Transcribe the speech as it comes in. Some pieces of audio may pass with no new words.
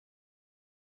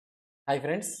Hi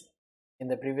friends, in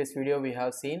the previous video we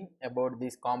have seen about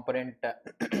these component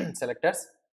selectors,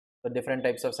 the different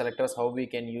types of selectors, how we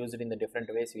can use it in the different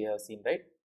ways we have seen, right?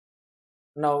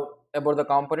 Now about the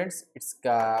components,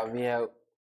 we have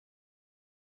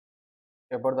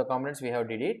about the components we have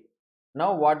did it.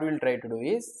 Now what we will try to do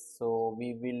is, so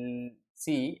we will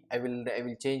see, I will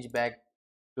change back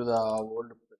to the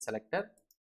old selector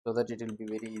so that it will be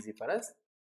very easy for us.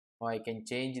 Now I can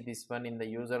change this one in the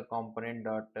user component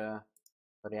dot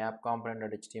for app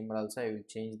component.html also. I will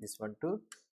change this one to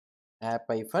app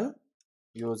hyphen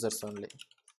users only.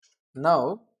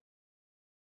 Now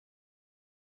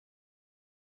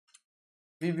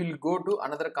we will go to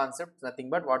another concept, nothing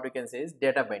but what we can say is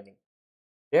data binding.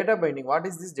 Data binding, what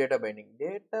is this data binding?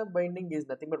 Data binding is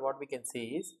nothing but what we can say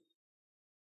is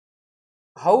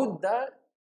how the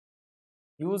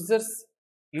users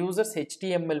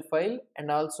HTML file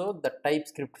and also the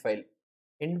TypeScript file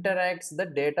interacts the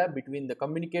data between the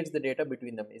communicates the data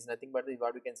between them is nothing but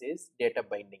what we can say is data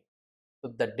binding.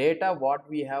 So the data what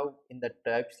we have in the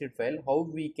TypeScript file, how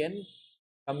we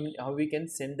can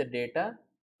send the data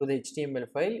to the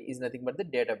HTML file is nothing but the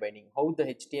data binding. How the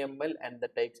HTML and the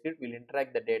TypeScript will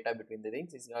interact the data between the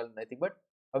things is nothing but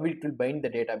how it will bind the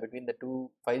data between the two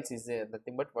files is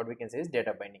nothing but what we can say is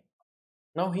data binding.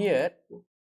 Now here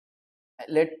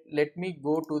let me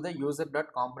go to the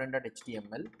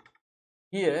user.component.html.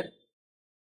 Here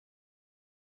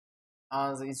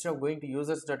so instead of going to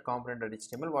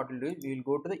users.component.html, what we'll do is we will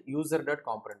go to the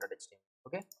user.component.html.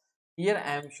 Okay, here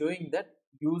I am showing that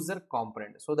user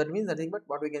component, so that means nothing but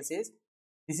what we can say is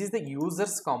this is the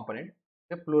users component,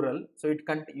 okay, plural. So it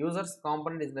users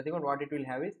component is nothing but what it will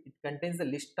have is it contains the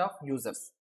list of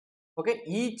users. Okay,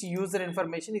 each user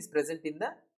information is present in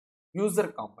the user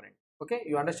component. Okay,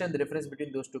 you understand the difference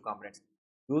between those two components.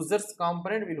 Users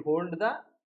component will hold the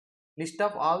list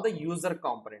of all the user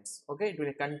components. Okay, it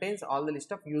will contains all the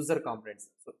list of user components.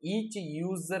 So each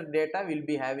user data will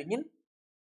be having in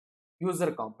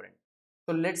user component.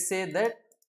 So let's say that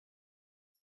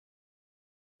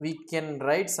we can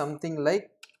write something like,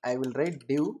 I will write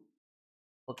div.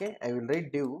 Okay, I will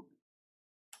write div.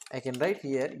 I can write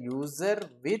here user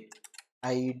with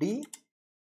id.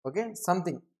 Okay,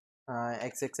 something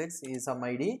xxx is some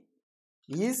id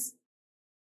is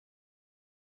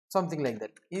something like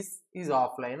that, is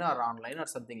offline or online or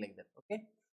something like that. Okay,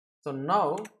 so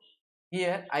now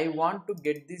here I want to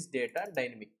get this data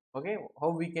dynamic. Okay,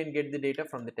 how we can get the data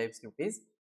from the TypeScript is,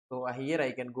 so here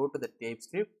I can go to the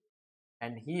TypeScript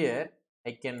and here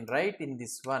I can write in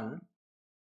this one.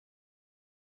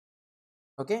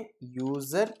 Okay,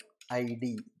 user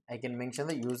id, I can mention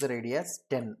the user id as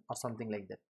 10 or something like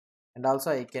that, and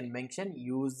also I can mention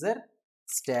user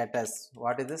status.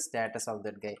 What is the status of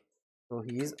that guy? So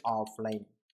he is offline.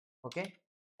 Okay,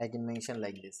 I can mention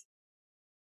like this.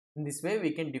 In this way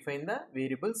we can define the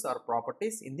variables or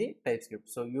properties in the TypeScript.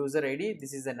 So user id,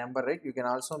 this is a number, right? You can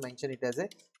also mention it as a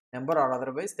number, or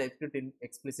otherwise TypeScript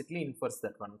explicitly infers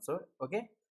that one. So okay,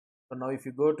 so now if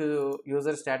you go to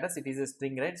user status, it is a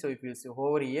string, right? So if you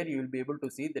hover here, you will be able to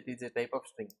see that is a type of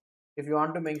string. If you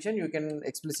want to mention, you can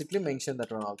explicitly mention that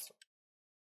one also.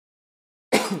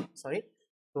 Sorry.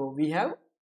 So we have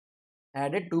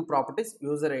added two properties,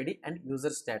 user id and user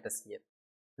status here.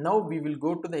 Now we will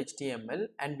go to the HTML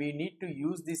and we need to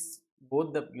use this,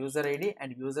 both the user id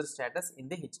and user status in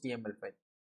the HTML file.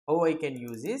 How I can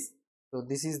use is, so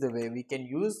this is the way we can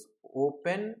use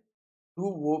open,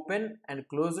 two open and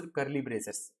closed curly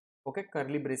braces. Okay,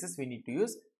 curly braces we need to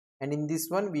use, and in this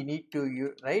one we need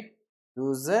to write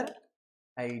user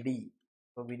id.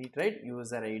 So we need to write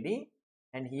user id,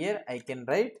 and here I can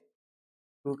write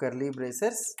two curly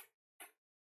braces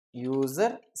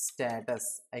user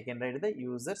status. I can write the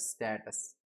user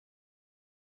status.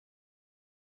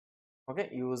 Okay,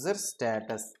 user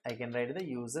status, I can write the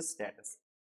user status.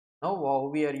 Now how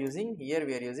we are using here,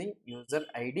 we are using user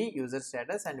id, user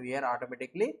status, and we are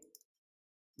automatically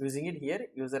using it here,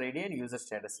 user id and user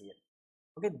status here.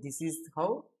 Okay, this is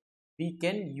how we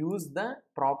can use the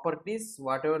properties,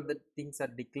 whatever the things are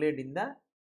declared in the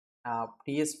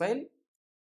ts file,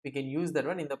 we can use that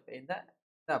one in the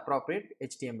appropriate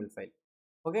HTML file.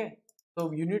 Okay,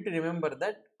 so you need to remember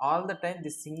that all the time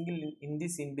this single in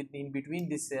between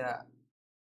this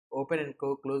open and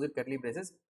close curly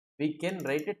braces, we can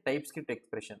write a TypeScript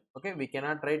expression. Okay, we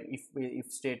cannot write if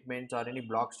statements or any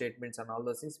block statements and all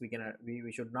those things.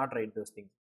 We should not write those things.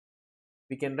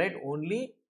 We can write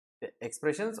only the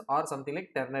expressions or something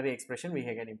like ternary expression we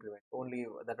can implement, only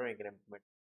that one we can implement.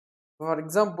 For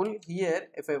example, here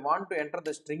if I want to enter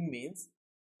the string means,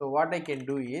 so what I can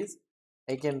do is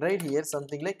I can write here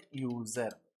something like user.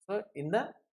 So in the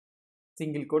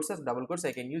single quotes or double quotes,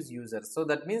 I can use user. So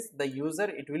that means the user,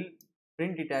 it will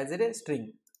print it as a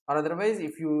string, or otherwise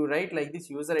if you write like this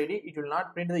user id, it will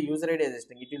not print the user id as a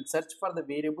string. It will search for the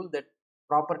variable, that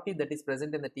property that is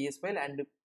present in the ts file,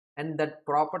 and that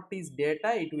properties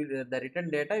data, it will the return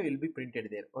data will be printed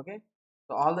there. Okay,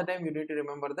 so all the time you need to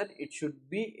remember that it should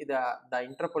be the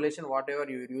interpolation whatever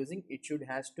you are using, it should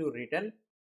has to return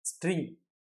string.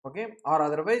 Okay, or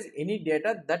otherwise any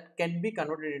data that can be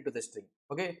converted into the string.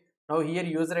 Okay, now here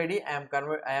user id,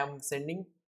 I am sending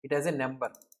it as a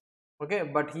number. Okay,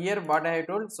 but here what I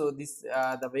told, so this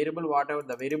the variable, whatever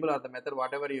the variable or the method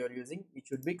whatever you are using, it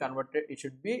should be converted, it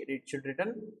should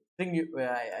return string,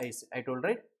 I told,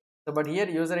 right? So but here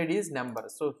user id is number,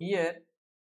 so here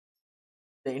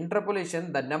the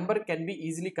interpolation, the number can be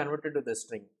easily converted to the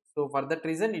string, so for that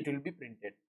reason it will be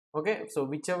printed. Okay, so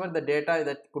whichever the data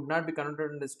that could not be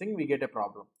converted in the string, we get a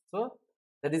problem. So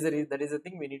that is the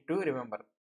thing we need to remember.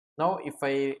 Now if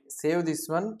I save this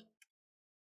one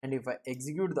and if I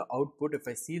execute the output, if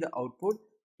I see the output,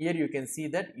 here you can see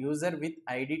that user with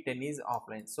id 10 is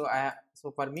offline. So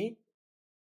so for me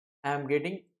I am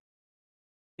getting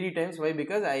 3 times. Why?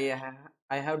 Because I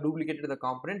have duplicated the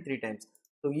component 3 times,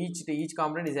 so each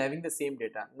component is having the same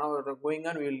data. Now going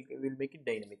on, we will make it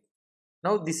dynamic.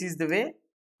 Now this is the way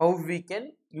how we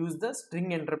can use the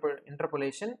string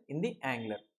interpolation in the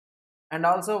Angular. And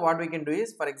also what we can do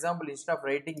is, for example, instead of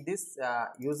writing this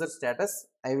user status,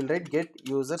 I will write get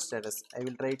user status. I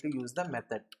will try to use the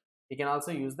method. We can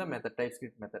also use the method,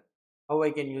 TypeScript method. How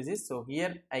I can use this? So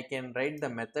here I can write the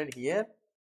method. Here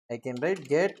I can write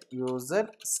get user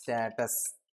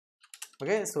status.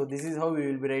 Okay, so this is how we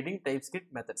will be writing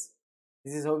TypeScript methods.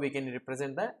 This is how we can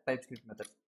represent the TypeScript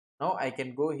methods. Now I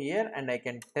can go here and I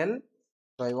can tell,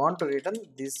 so I want to return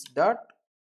this dot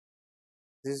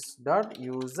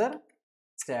user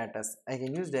status. I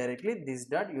can use directly this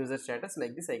dot user status,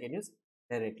 like this I can use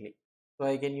directly. So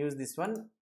I can use this one,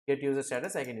 get user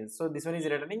status, I can use. So this one is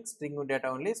returning string data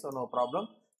only, so no problem.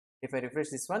 If I refresh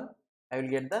this one, I will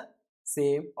get the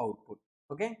same output.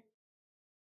 Okay,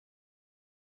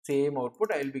 same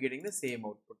output, I will be getting the same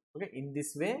output. Okay, in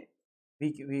this way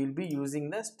we will be using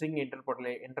the string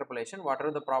interpolation.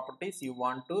 Whatever the properties you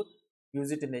want to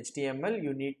use it in HTML,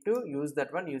 you need to use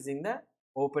that one using the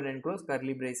open and close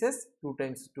curly braces, two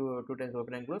times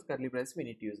open and close curly braces we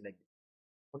need to use like this.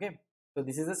 Okay, so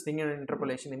this is the string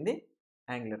interpolation in the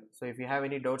Angular. So if you have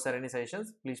any doubts or any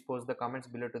suggestions, please post the comments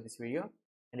below to this video,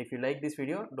 and if you like this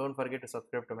video, don't forget to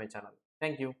subscribe to my channel.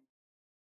 Thank you.